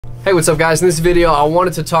Hey, what's up guys? In this video I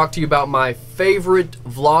wanted to talk to you about my favorite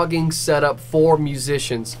vlogging setup for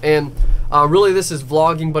musicians, and really this is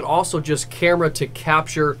vlogging but also just camera to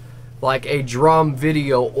capture like a drum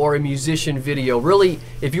video or a musician video. Really,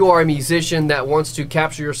 if you are a musician that wants to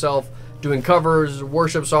capture yourself doing covers,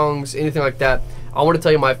 worship songs, anything like that, I want to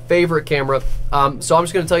tell you my favorite camera. So I'm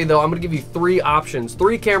just going to tell you though, I'm going to give you three options,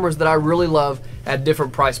 three cameras that I really love at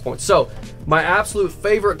different price points. So my absolute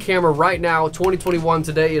favorite camera right now, 2021,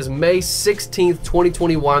 today is May 16th,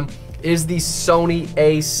 2021, is the Sony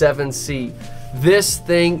A7C. This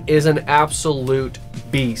thing is an absolute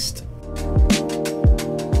beast.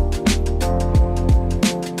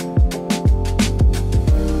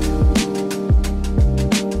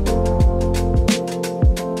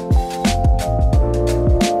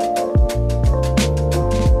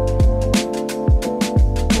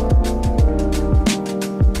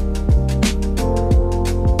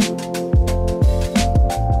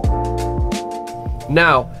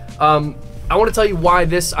 Now, I want to tell you why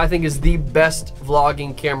this, I think, is the best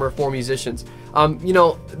vlogging camera for musicians. You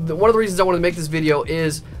know, one of the reasons I want to make this video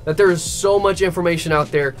is that there is so much information out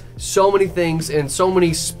there, so many things and so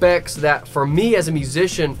many specs that for me as a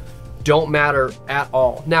musician don't matter at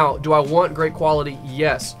all. Now, do I want great quality?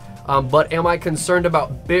 Yes. But am I concerned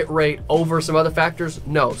about bit rate over some other factors?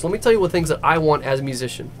 No. So let me tell you what things that I want as a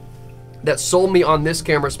musician that sold me on this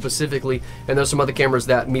camera specifically, and there's some other cameras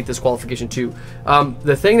that meet this qualification too.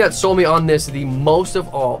 The thing that sold me on this the most of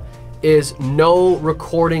all is no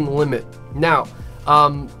recording limit. Now,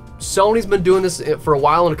 Sony's been doing this for a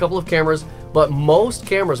while on a couple of cameras, but most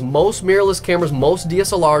cameras, most mirrorless cameras, most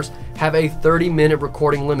DSLRs have a 30-minute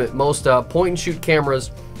recording limit. Most point and shoot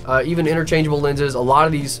cameras, even interchangeable lenses, a lot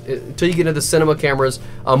of these, until you get into the cinema cameras,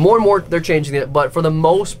 more and more they're changing it, but for the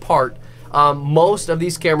most part, most of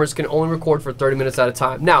these cameras can only record for 30 minutes at a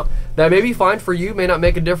time. Now, that may be fine for you, may not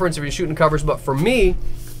make a difference if you're shooting covers, but for me,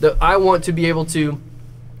 I want to be able to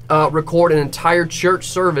record an entire church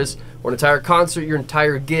service or an entire concert, your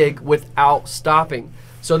entire gig without stopping.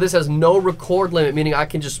 So this has no record limit, meaning I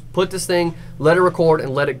can just put this thing, let it record,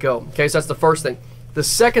 and let it go. Okay, so that's the first thing. The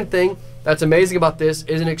second thing that's amazing about this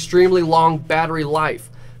is an extremely long battery life.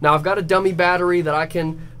 Now, I've got a dummy battery that I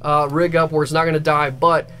can rig up where it's not going to die,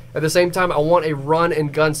 but at the same time, I want a run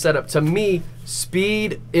and gun setup. To me,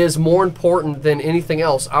 speed is more important than anything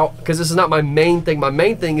else, because this is not my main thing. My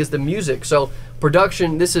main thing is the music. So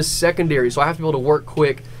production, this is secondary, so I have to be able to work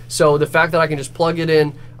quick. So the fact that I can just plug it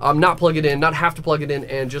in, not have to plug it in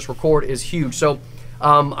and just record is huge. So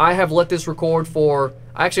I have let this record for,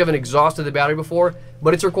 I actually haven't exhausted the battery before,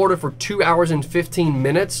 but it's recorded for 2 hours and 15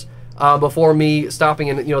 minutes before me stopping,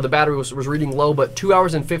 and you know the battery was reading low, but 2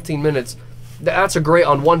 hours and 15 minutes. That's a great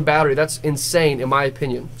on one battery. That's insane in my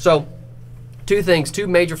opinion. So two things, two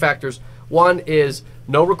major factors. One is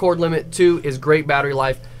no record limit. Two is great battery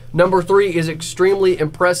life. Number three is extremely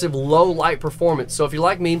impressive low light performance. So if you're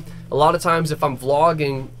like me, a lot of times if I'm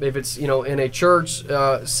vlogging, if it's, you know, in a church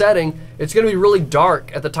setting, it's going to be really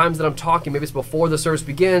dark at the times that I'm talking. Maybe it's before the service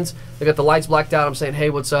begins. They got the lights blacked out. I'm saying,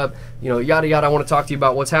 hey, what's up? You know, yada yada. I want to talk to you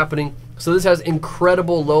about what's happening. So this has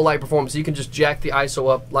incredible low light performance. You can just jack the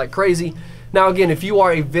ISO up like crazy. Now again, if you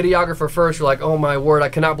are a videographer first, you're like, oh my word, I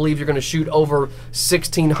cannot believe you're gonna shoot over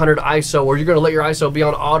 1600 ISO, or you're gonna let your ISO be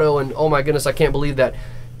on auto, and oh my goodness, I can't believe that.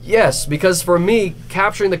 Yes, because for me,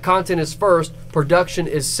 capturing the content is first, production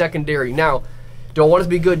is secondary. Now, do I want it to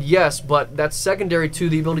be good? Yes, but that's secondary to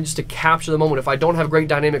the ability just to capture the moment. If I don't have great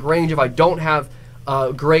dynamic range, if I don't have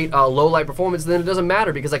great low light performance, then it doesn't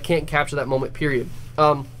matter because I can't capture that moment, period.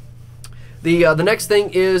 The next thing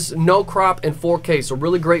is no crop and 4K, so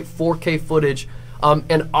really great 4K footage,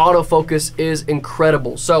 and autofocus is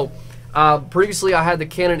incredible. So previously I had the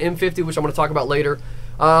Canon M50, which I'm going to talk about later,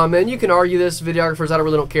 and you can argue this, videographers, I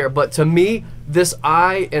really don't care, but to me, this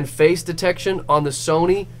eye and face detection on the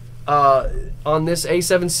Sony, on this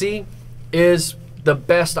A7C is the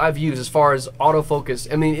best I've used as far as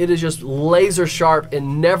autofocus. I mean, it is just laser sharp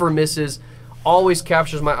and never misses, always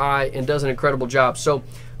captures my eye and does an incredible job. So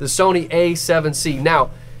the Sony A7C. Now,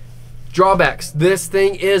 drawbacks. This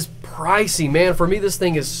thing is pricey, man. For me, this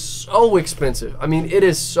thing is so expensive. I mean, it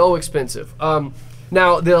is so expensive.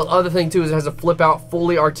 Now, the other thing too is it has a flip out,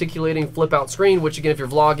 fully articulating flip out screen, which again, if you're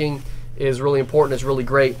vlogging, is really important. It's really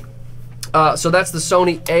great. So that's the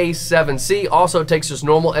Sony A7C. Also, it takes just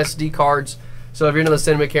normal SD cards. So if you're into the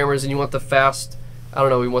cinema cameras and you want the fast, I don't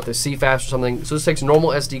know, you want the C-Fast or something, so this takes normal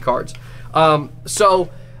SD cards.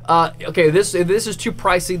 Okay, this is too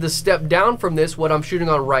pricey. The step down from this, what I'm shooting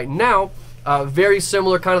on right now, very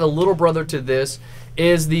similar, kind of the little brother to this,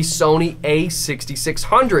 is the Sony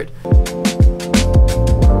A6600.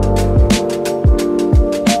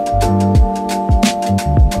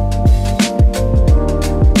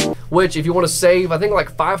 which if you want to save, I think like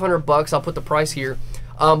 500 bucks, I'll put the price here.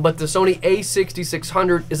 But the Sony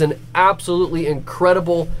a6600 is an absolutely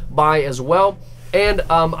incredible buy as well. And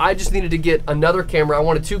I just needed to get another camera. I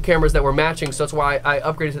wanted 2 cameras that were matching, so that's why I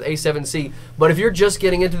upgraded to the A7C. But if you're just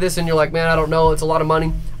getting into this and you're like, man, I don't know, it's a lot of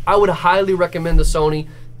money, I would highly recommend the Sony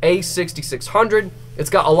a6600. It's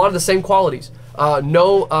got a lot of the same qualities.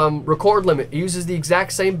 No record limit. It uses the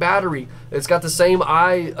exact same battery. It's got the same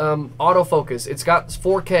eye autofocus. It's got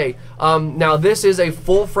 4K. Now this is a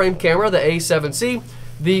full frame camera, the A7C.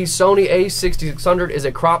 The Sony a6600 is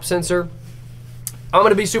a crop sensor. I'm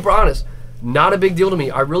gonna be super honest. Not a big deal to me.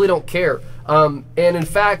 I really don't care. And in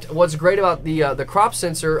fact, what's great about the crop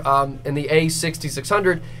sensor in the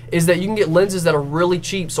a6600 is that you can get lenses that are really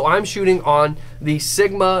cheap. So I'm shooting on the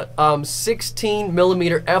Sigma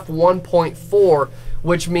 16mm f1.4,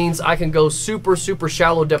 which means I can go super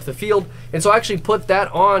shallow depth of field. And so I actually put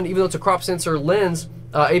that on, even though it's a crop sensor lens,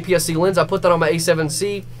 APS-C lens, I put that on my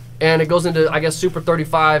A7C, and it goes into, I guess, Super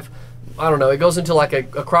 35. I don't know, it goes into like a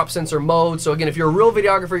crop sensor mode. So again, if you're a real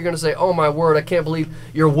videographer, you're gonna say, oh my word, I can't believe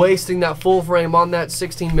you're wasting that full frame on that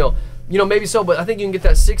 16mm. You know, maybe so, but I think you can get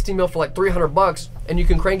that 16mm for like 300 bucks, and you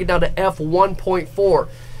can crank it down to f1.4.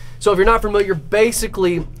 So if you're not familiar,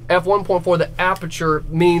 basically f1.4, the aperture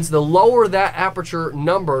means the lower that aperture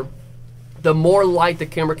number, the more light the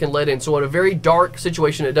camera can let in. So in a very dark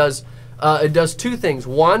situation, it does 2 things.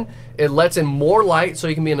 One, it lets in more light, so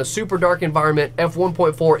you can be in a super dark environment.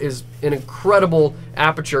 F1.4 is an incredible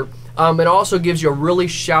aperture. It also gives you a really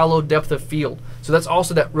shallow depth of field. So that's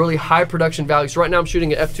also that really high production value. So right now I'm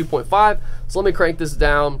shooting at f2.5. So let me crank this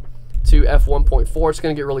down to f1.4. It's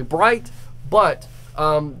gonna get really bright, but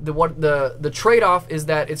the trade-off is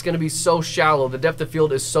that it's gonna be so shallow. The depth of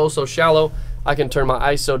field is so shallow. I can turn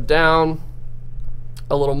my ISO down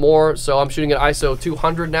a little more. So I'm shooting at ISO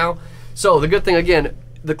 200 now. So the good thing, again,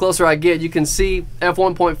 the closer I get, you can see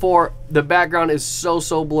f1.4, the background is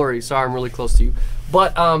so blurry. Sorry, I'm really close to you.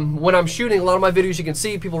 But when I'm shooting a lot of my videos, you can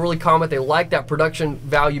see people really comment. They like that production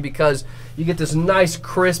value because you get this nice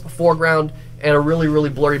crisp foreground and a really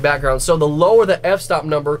blurry background. So the lower the f-stop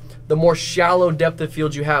number, the more shallow depth of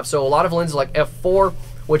field you have. So a lot of lenses like f4,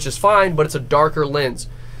 which is fine, but it's a darker lens.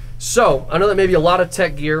 So I know that may be a lot of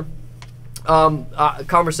tech gear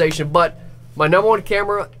conversation, but my #1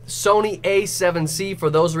 camera, Sony a7C, for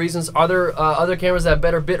those reasons. Are there other cameras that have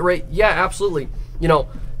better bit rate? Yeah, absolutely. You know,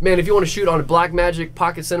 man, if you want to shoot on Blackmagic,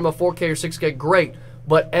 Pocket Cinema, 4K or 6K, great.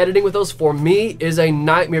 But editing with those, for me, is a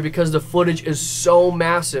nightmare because the footage is so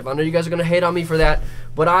massive. I know you guys are going to hate on me for that,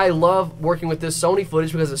 but I love working with this Sony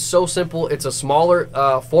footage because it's so simple. It's a smaller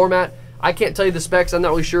format. I can't tell you the specs, I'm not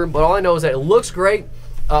really sure, but all I know is that it looks great.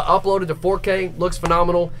 Uploaded to 4K, looks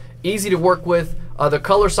phenomenal, easy to work with. The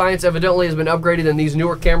color science evidently has been upgraded in these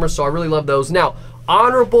newer cameras, so I really love those. Now,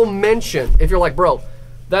 honorable mention, if you're like, bro,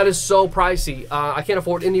 that is so pricey, I can't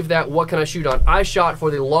afford any of that, what can I shoot on? I shot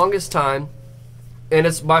for the longest time, and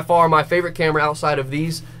it's by far my favorite camera outside of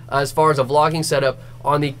these, as far as a vlogging setup,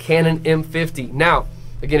 on the Canon M50. Now,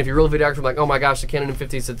 again, if you're a real videographer, I'm like, oh my gosh, the Canon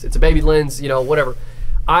M50, it's a baby lens, you know, whatever.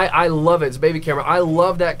 I love it. It's a baby camera. I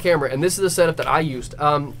love that camera, and this is the setup that I used.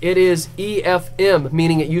 It is EFM,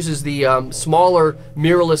 meaning it uses the smaller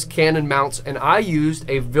mirrorless Canon mounts, and I used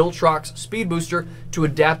a Viltrox speed booster to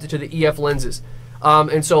adapt it to the EF lenses.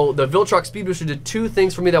 And so the Viltrox speed booster did 2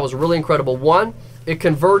 things for me that was really incredible. One, it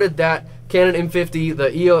converted that Canon M50,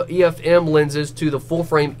 the EFM lenses, to the full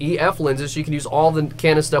frame EF lenses, so you can use all the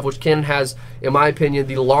Canon stuff, which Canon has, in my opinion,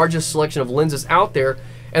 the largest selection of lenses out there.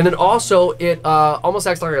 And then also, it almost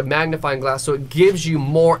acts like a magnifying glass, so it gives you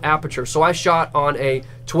more aperture. So I shot on a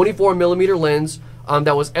 24mm lens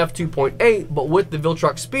that was f2.8, but with the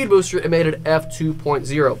Viltrox speed booster, it made it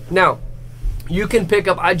f2.0. Now, you can pick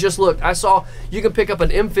up, I just looked, I saw you can pick up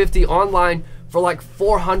an M50 online for like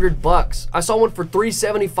 400 bucks. I saw one for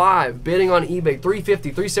 375, bidding on eBay,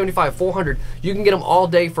 350, 375, 400. You can get them all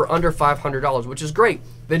day for under $500, which is great.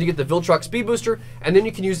 Then you get the Viltrox speed booster, and then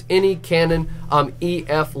you can use any Canon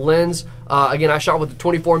EF lens. Again, I shot with the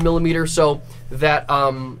 24mm, so that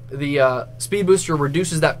the speed booster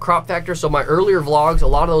reduces that crop factor. So my earlier vlogs,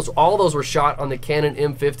 all of those were shot on the Canon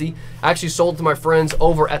M50. I actually sold to my friends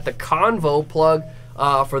over at the Convo, plug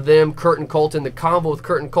for them, Kurt and Colton, the Convo with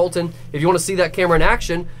Kurt and Colton. If you want to see that camera in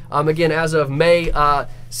action, again, as of May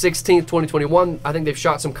 16th, 2021, I think they've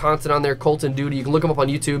shot some content on there, Colton Duty. You can look them up on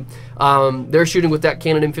YouTube. They're shooting with that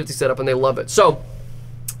Canon M50 setup, and they love it. So,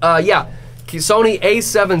 yeah, Sony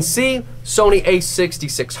a7C, Sony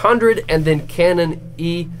a6600, and then Canon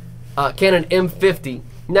M50.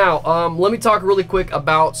 Now, let me talk really quick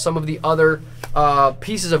about some of the other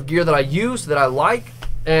pieces of gear that I use that I like.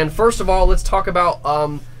 And first of all, let's talk about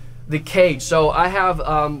the cage. So I have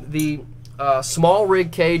the small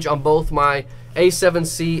rig cage on both my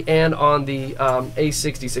A7C and on the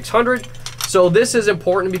A6600. So this is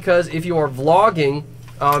important because if you are vlogging,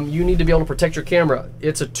 you need to be able to protect your camera.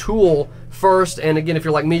 It's a tool first, and again, if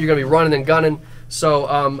you're like me, you're gonna be running and gunning. So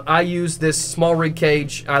I use this small rig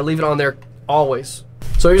cage. I leave it on there always.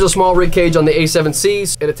 So here's a small rig cage on the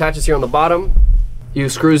A7C. It attaches here on the bottom. You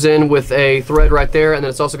screws in with a thread right there, and then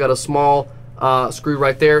it's also got a small screw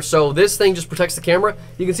right there. So this thing just protects the camera.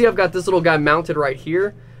 You can see I've got this little guy mounted right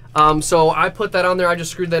here. So I put that on there. I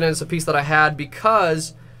just screwed that in. It's a piece that I had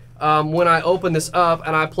because when I open this up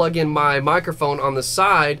and I plug in my microphone on the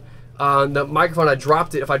side, the microphone, I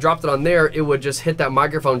dropped it. If I dropped it on there, it would just hit that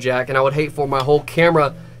microphone jack, and I would hate for my whole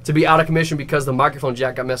camera to be out of commission because the microphone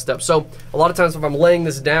jack got messed up. So a lot of times if I'm laying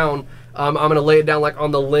this down, I'm gonna lay it down like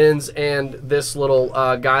on the lens and this little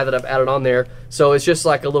guy that I've added on there. So it's just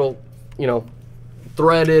like a little, you know,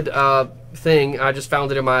 threaded thing. I just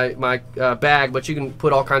found it in my bag, but you can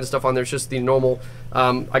put all kinds of stuff on there. It's just the normal,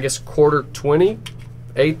 I guess, 1/4,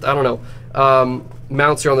 1/8, I don't know,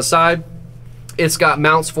 mounts here on the side. It's got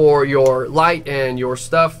mounts for your light and your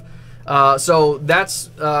stuff. So that's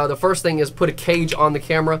the first thing, is put a cage on the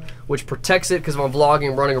camera, which protects it because if I'm vlogging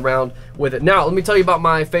and running around with it. Now, let me tell you about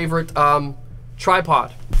my favorite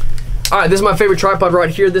tripod. All right, this is my favorite tripod right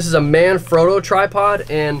here. This is a Manfrotto tripod,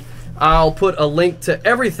 and I'll put a link to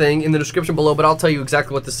everything in the description below, but I'll tell you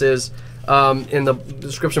exactly what this is in the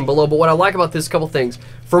description below. But what I like about this, couple things.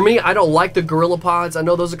 For me, I don't like the Gorilla pods. I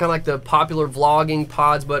know those are kind of like the popular vlogging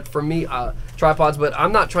pods, but for me, tripods, but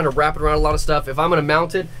I'm not trying to wrap it around a lot of stuff. If I'm gonna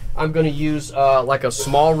mount it, I'm gonna use like a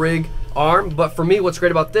small rig arm. But for me, what's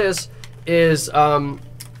great about this is,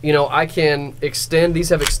 you know, I can extend, these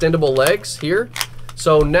have extendable legs here.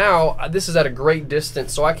 So now this is at a great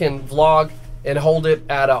distance, so I can vlog and hold it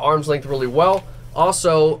at arm's length really well.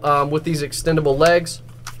 Also, with these extendable legs,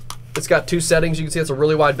 it's got 2 settings. You can see it's a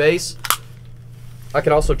really wide base. I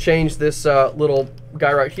can also change this little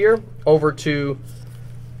guy right here over to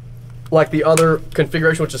like the other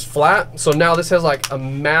configuration, which is flat. So now this has like a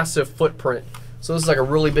massive footprint. So this is like a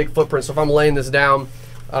really big footprint. So if I'm laying this down,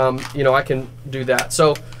 you know, I can do that.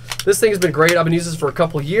 So this thing has been great. I've been using this for a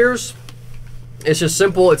couple years. It's just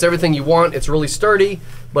simple. It's everything you want. It's really sturdy,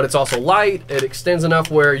 but it's also light. It extends enough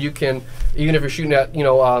where you can, even if you're shooting at, you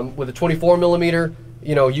know, with a 24mm,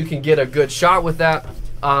 you know, you can get a good shot with that.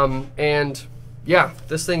 And yeah,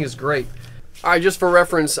 this thing is great. All right, just for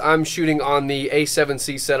reference, I'm shooting on the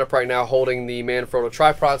A7C setup right now, holding the Manfrotto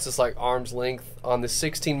tripod. It's like arm's length on the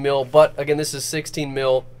 16mm, but again, this is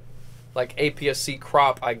 16mm, like APS-C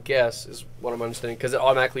crop, I guess, is what I'm understanding, because it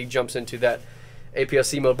automatically jumps into that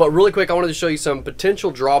APS-C mode. But really quick, I wanted to show you some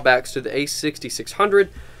potential drawbacks to the A6600.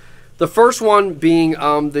 The first one being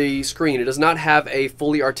the screen. It does not have a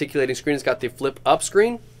fully articulating screen. It's got the flip up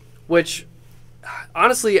screen, which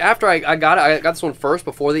honestly, after I got this one first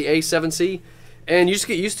before the A7C, and you just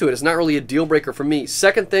get used to it. It's not really a deal breaker for me.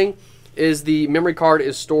 Second thing is the memory card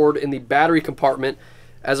is stored in the battery compartment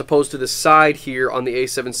as opposed to the side here on the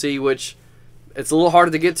A7C, which it's a little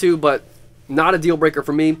harder to get to, but not a deal breaker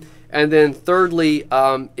for me. And then thirdly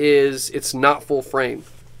is it's not full frame,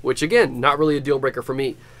 which again, not really a deal breaker for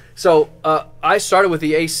me. So I started with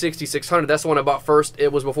the A6600. That's the one I bought first.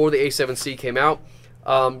 It was before the A7C came out.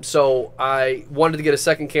 So I wanted to get a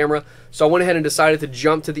second camera. So I went ahead and decided to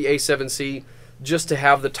jump to the A7C just to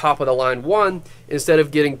have the top of the line one instead of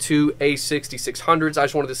getting 2 A6600s. I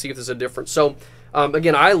just wanted to see if there's a difference. So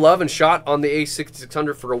again, I love and shot on the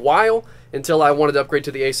A6600 for a while until I wanted to upgrade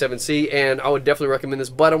to the A7C, and I would definitely recommend this,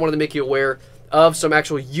 but I wanted to make you aware of some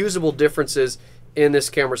actual usable differences in this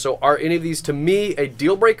camera. So are any of these to me a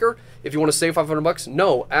deal breaker if you want to save 500 bucks?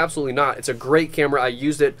 No, absolutely not. It's a great camera. I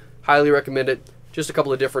used it, highly recommend it. Just a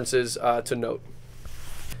couple of differences to note.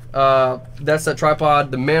 That's that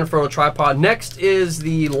tripod, the Manfrotto tripod. Next is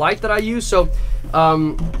the light that I use. So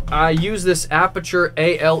I use this Aperture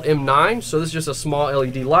ALM9. So this is just a small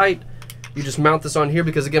LED light. You just mount this on here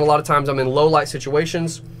because again, a lot of times I'm in low light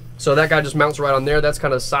situations. So that guy just mounts right on there. That's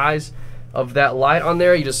kind of the size of that light on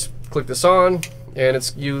there. You just click this on, and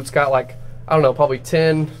it's got like, I don't know, probably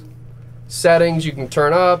 10 settings you can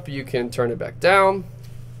turn up. You can turn it back down.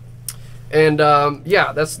 And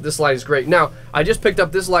yeah, this light is great. Now, I just picked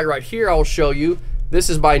up this light right here. I will show you. This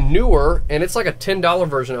is by Newer, and it's like a $10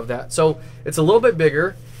 version of that. So it's a little bit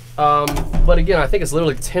bigger, but again, I think it's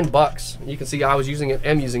literally 10 bucks. You can see I was using it,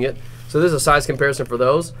 am using it. So this is a size comparison for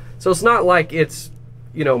those. So it's not like it's,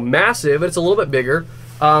 you know, massive. It's a little bit bigger.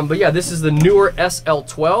 But yeah, this is the Newer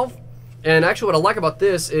SL12. And actually what I like about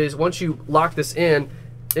this is once you lock this in,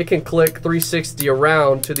 it can click 360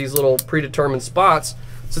 around to these little predetermined spots.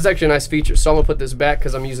 So it's actually a nice feature. So I'm gonna put this back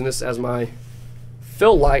because I'm using this as my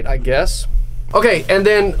fill light, I guess. Okay, and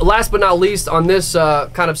then last but not least on this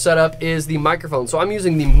kind of setup is the microphone. So I'm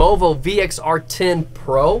using the Movo VXR10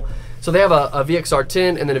 Pro. So they have a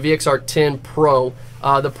VXR10 and then a VXR10 Pro.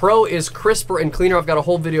 The Pro is crisper and cleaner. I've got a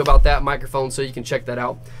whole video about that microphone, so you can check that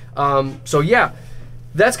out. So yeah,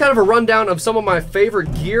 that's kind of a rundown of some of my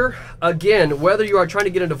favorite gear. Again, whether you are trying to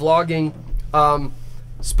get into vlogging,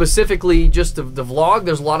 specifically just the vlog,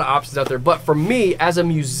 there's a lot of options out there. But for me, as a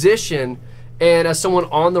musician and as someone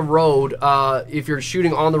on the road, if you're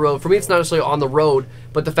shooting on the road, for me it's not necessarily on the road,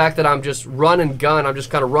 but the fact that I'm just run and gun, I'm just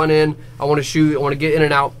kind of run in, I want to shoot, I want to get in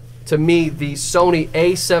and out. To me, the Sony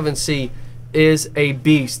A7C is a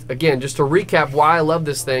beast. Again, just to recap why I love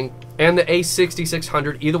this thing, and the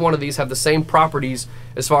A6600, either one of these have the same properties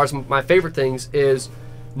as far as my favorite things is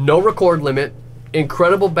no record limit,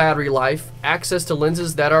 incredible battery life, access to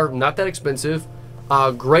lenses that are not that expensive,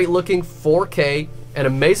 great looking 4K, an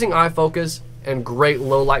amazing eye focus, and great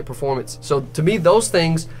low light performance. So to me, those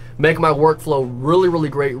things make my workflow really, really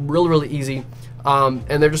great, really, really easy, and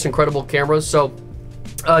they're just incredible cameras. So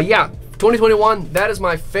yeah, 2021, that is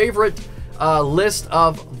my favorite list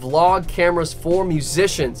of vlog cameras for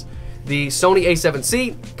musicians. The Sony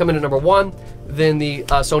A7C coming in at #1, then the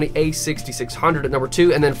Sony A6600 at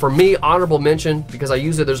 #2, and then for me, honorable mention, because I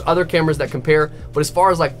use it, there's other cameras that compare, but as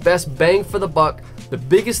far as like best bang for the buck, the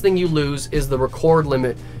biggest thing you lose is the record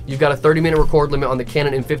limit. You've got a 30-minute record limit on the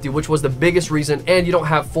Canon M50, which was the biggest reason, and you don't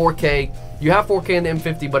have 4K. You have 4K in the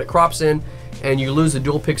M50, but it crops in, and you lose the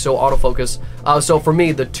dual pixel autofocus. So for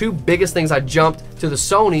me, the two biggest things I jumped to the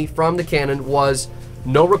Sony from the Canon was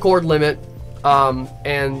no record limit,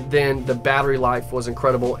 and then the battery life was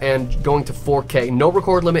incredible, and going to 4K. No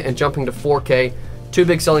record limit and jumping to 4K, two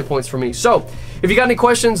big selling points for me. So if you got any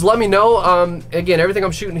questions, let me know. Again, everything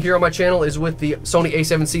I'm shooting here on my channel is with the Sony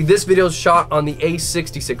A7C. This video is shot on the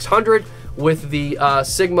A6600 with the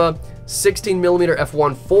Sigma 16mm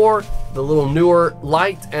f1.4, the little newer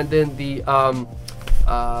light, and then the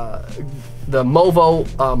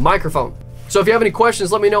Movo microphone. So if you have any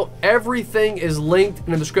questions, let me know. Everything is linked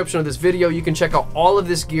in the description of this video. You can check out all of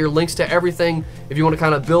this gear, links to everything. If you want to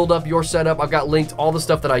kind of build up your setup, I've got linked all the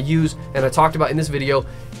stuff that I use and I talked about in this video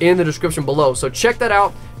in the description below. So check that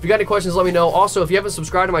out. If you got any questions, let me know. Also, if you haven't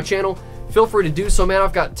subscribed to my channel, feel free to do so, man.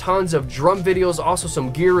 I've got tons of drum videos, also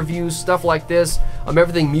some gear reviews, stuff like this,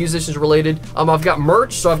 everything musicians related. I've got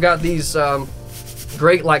merch, so I've got these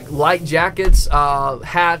great like light jackets,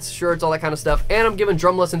 hats, shirts, all that kind of stuff, and I'm giving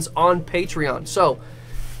drum lessons on Patreon. So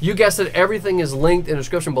you guessed it, everything is linked in the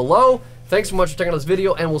description below. Thanks so much for checking out this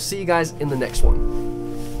video, and we'll see you guys in the next one.